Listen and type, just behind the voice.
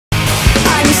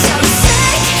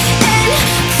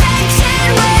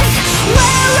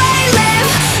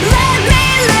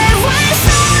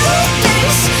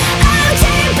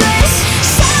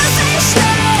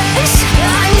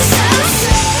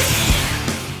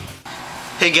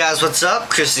Hey guys, what's up?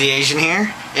 Chris the Asian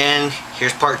here, and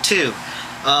here's part 2.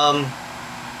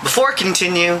 Before I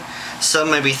continue, some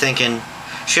may be thinking,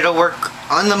 should I work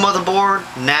on the motherboard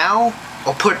now,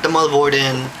 or put the motherboard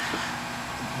in,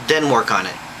 then work on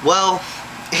it? Well,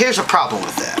 here's a problem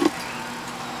with that,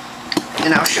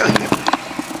 and I'll show you.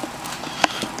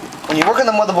 When you work on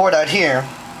the motherboard out here,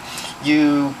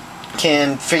 you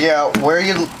can figure out where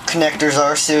your connectors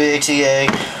are,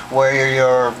 CATA, where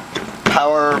your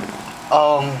power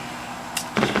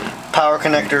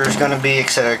connector is going to be,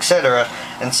 etc., etc.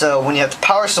 And so when you have the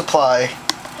power supply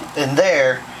in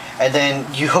there, and then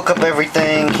you hook up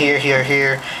everything here, here,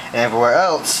 here, and everywhere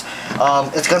else,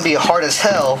 it's going to be hard as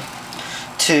hell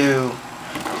to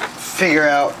figure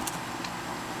out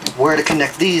where to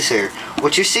connect these here.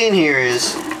 What you're seeing here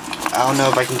is, I don't know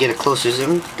if I can get a closer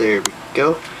zoom. There we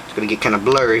go. It's going to get kind of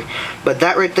blurry. But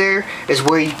that right there is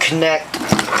where you connect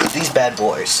these bad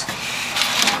boys.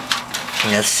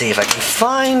 Let's see if I can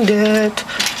find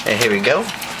it. And here we go.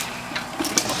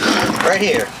 Right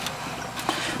here.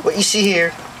 What you see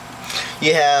here,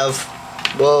 you have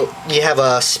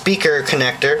a speaker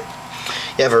connector,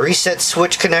 you have a reset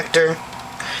switch connector,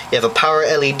 you have a power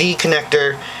LED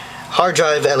connector, hard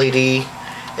drive LED,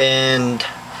 and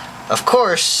of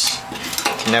course,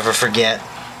 you can never forget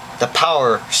the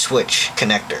power switch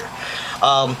connector.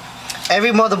 Every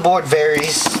motherboard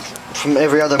varies from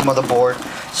every other motherboard,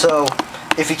 so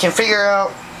if you can figure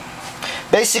out,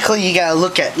 basically you gotta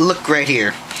look right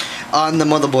here on the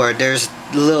motherboard. There's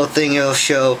a little thing it'll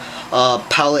show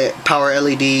power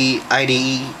LED,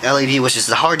 IDE LED, which is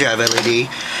the hard drive LED,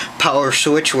 power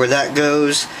switch where that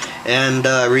goes, and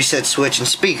reset switch and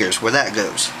speakers where that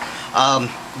goes.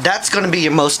 That's going to be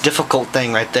your most difficult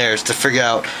thing right there, is to figure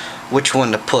out which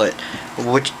one to put,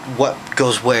 what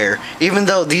goes where. Even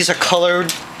though these are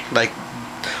colored, like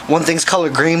one thing's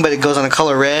colored green but it goes on a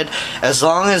color red, as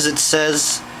long as it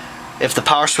says, if the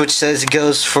power switch says it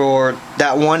goes for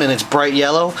that one and it's bright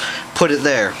yellow, put it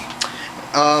there.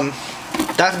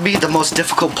 That'd be the most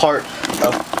difficult part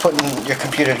of putting your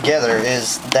computer together,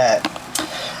 is that.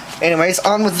 Anyways,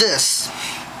 on with this.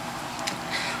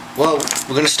 Well,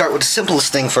 we're going to start with the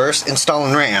simplest thing first,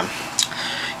 installing RAM.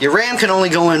 Your RAM can only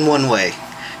go in one way.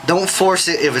 Don't force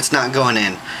it if it's not going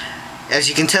in. As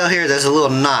you can tell here, there's a little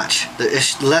notch.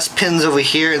 There's less pins over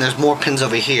here and there's more pins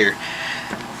over here.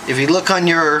 If you look on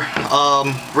your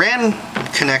RAM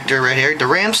connector right here, the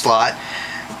RAM slot,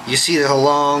 you see there's a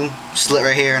long slit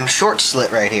right here and a short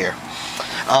slit right here.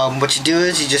 What you do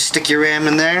is you just stick your RAM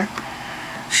in there.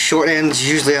 Short end's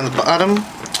usually on the bottom.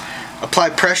 Apply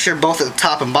pressure both at the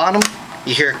top and bottom.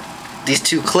 You hear these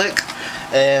two click,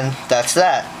 and that's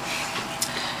that.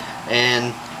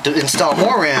 And to install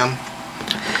more RAM,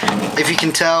 if you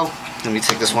can tell, let me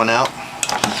take this one out.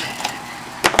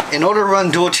 In order to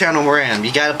run dual channel RAM,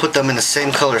 you gotta put them in the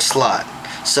same color slot.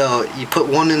 So you put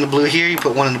one in the blue here, you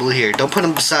put one in the blue here. Don't put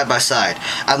them side by side,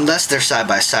 unless they're side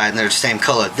by side and they're the same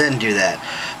color, then do that.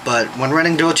 But when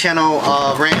running dual channel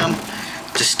RAM,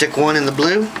 just stick one in the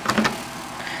blue,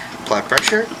 apply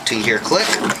pressure till you hear click,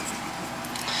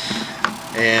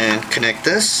 and connect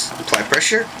this, apply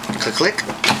pressure, click click,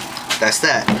 that's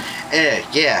that.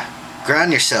 Yeah,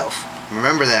 ground yourself.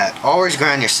 Remember that, always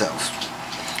ground yourself.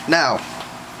 Now,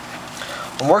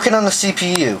 I'm working on the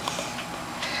CPU.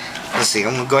 Let's see,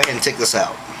 I'm going to go ahead and take this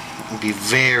out and be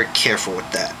very careful with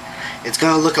that. It's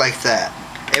going to look like that.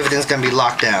 Everything's going to be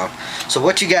locked down. So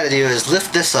what you got to do is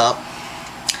lift this up,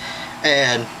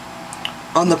 and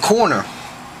on the corner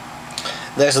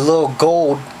there's a little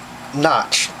gold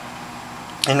notch,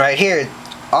 and right here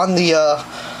on the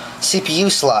CPU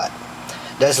slot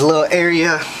there's a little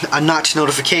area, a notch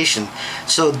notification.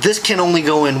 So this can only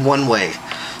go in one way.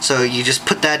 So you just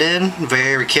put that in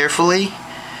very carefully,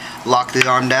 lock the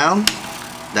arm down,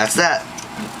 that's that.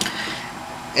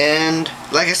 And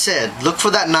like I said, look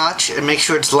for that notch and make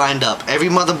sure it's lined up. Every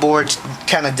motherboard's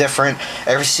kind of different,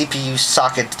 every CPU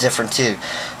socket's different too.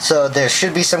 So there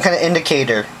should be some kind of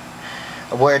indicator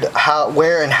where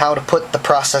and how to put the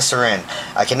processor in.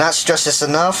 I cannot stress this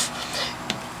enough.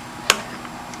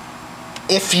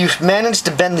 If you manage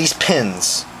to bend these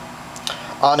pins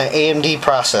on an AMD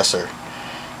processor,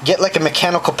 get like a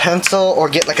mechanical pencil or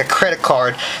get like a credit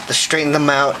card to straighten them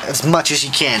out as much as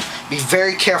you can. Be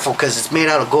very careful because it's made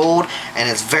out of gold and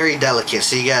it's very delicate,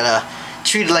 so you gotta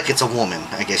treat it like it's a woman,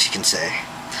 I guess you can say.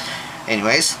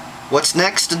 Anyways, what's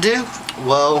next to do?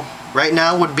 Well, right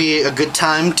now would be a good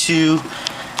time to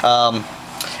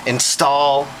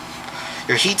install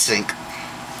your heatsink.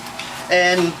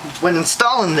 And when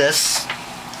installing this,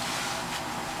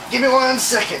 give me 1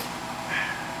 second.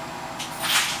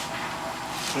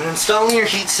 When installing your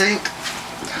heatsink,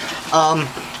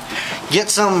 Get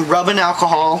some rubbing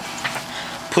alcohol,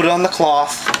 put it on the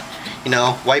cloth, you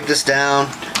know, wipe this down,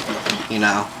 you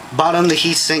know, bottom of the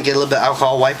heatsink, get a little bit of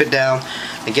alcohol, wipe it down,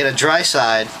 and get a dry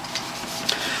side,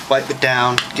 wipe it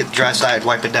down, get the dry side,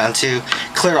 wipe it down too,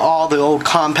 clear all the old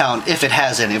compound if it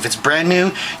has any. If it's brand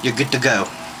new, you're good to go.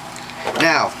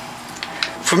 Now,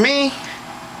 for me,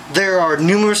 there are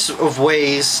numerous of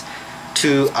ways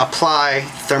to apply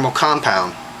thermal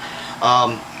compound.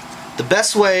 The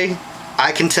best way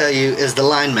I can tell you is the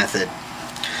line method.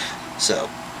 So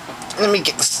let me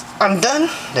get this undone.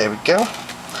 There we go.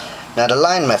 Now the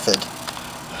line method.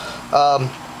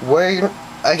 Where you're,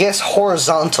 I guess,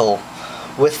 horizontal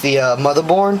with the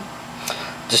motherboard.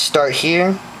 Just start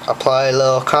here. Apply a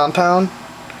little compound.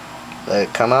 Let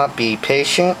it come out. Be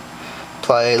patient.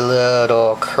 Apply a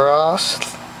little cross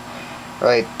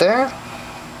right there.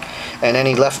 And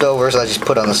any leftovers I just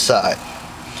put on the side.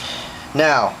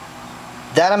 Now,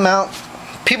 that amount,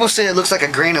 people say it looks like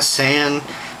a grain of sand,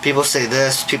 people say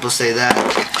this, people say that,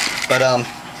 but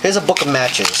here's a book of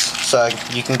matches so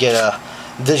you can get a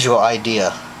visual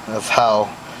idea of how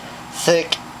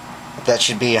thick that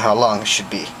should be and how long it should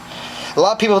be. A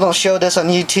lot of people don't show this on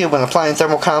YouTube when applying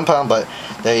thermal compound, but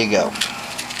there you go.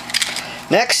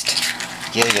 Next,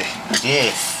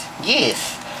 yes,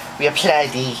 we apply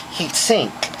the heat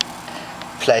sink.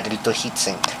 Apply the little heat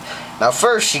sink. Now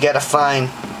first you gotta find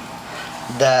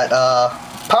that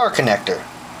power connector.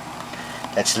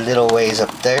 That's a little ways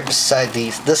up there beside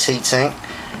this heat sink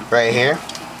right here.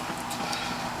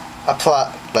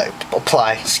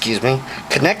 Apply, excuse me.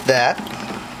 Connect that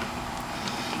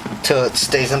till it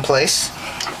stays in place.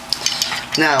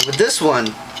 Now with this one,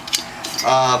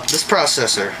 this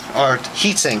processor or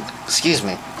heat sink, excuse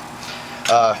me,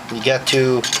 you got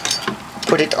to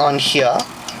put it on here.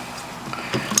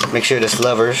 Make sure this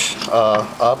lever's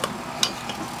up.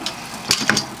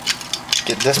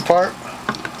 Get this part,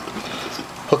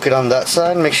 hook it on that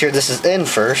side, make sure this is in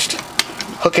first,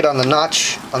 hook it on the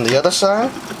notch on the other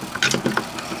side,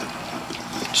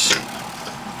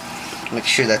 make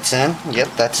sure that's in. Yep,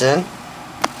 that's in.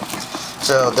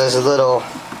 So there's a little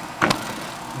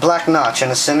black notch in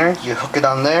the center, you hook it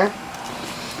on there,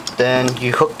 then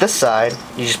you hook this side,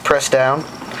 you just press down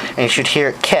and you should hear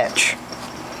it catch.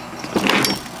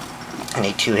 I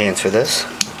need 2 hands for this.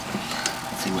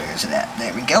 Let's see, where is it at?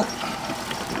 There we go.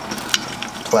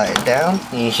 Apply it down,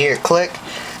 and you hear it click.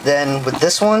 Then with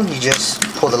this one, you just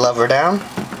pull the lever down,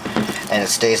 and it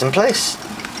stays in place.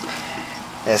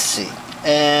 Let's see.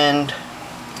 And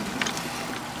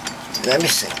let me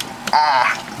see.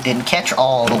 Didn't catch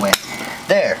all the way.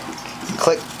 There.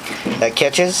 Click. That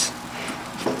catches.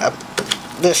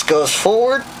 This goes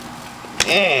forward.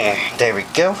 And there we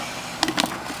go.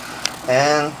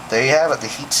 And there you have it. The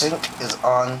heatsink is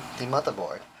on the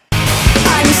motherboard.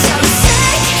 I'm so sick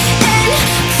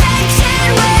and